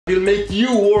will make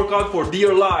you work out for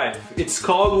dear life. It's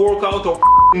called workout or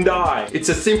die. It's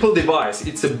a simple device.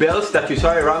 It's a belt that you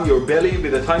tie around your belly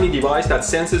with a tiny device that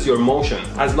senses your motion.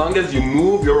 As long as you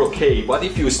move, you're okay. But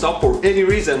if you stop for any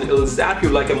reason, it'll zap you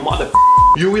like a mother.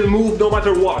 You will move no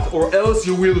matter what, or else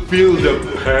you will feel the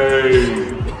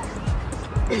pain.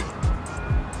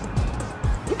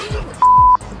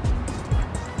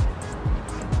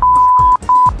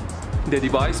 The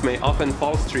device may often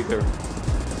false trigger.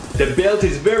 The belt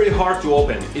is very hard to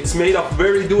open. It's made of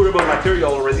very durable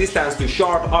material resistant to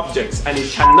sharp objects, and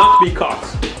it cannot be cut.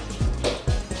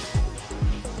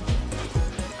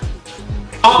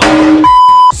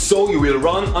 So you will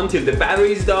run until the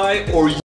batteries die, or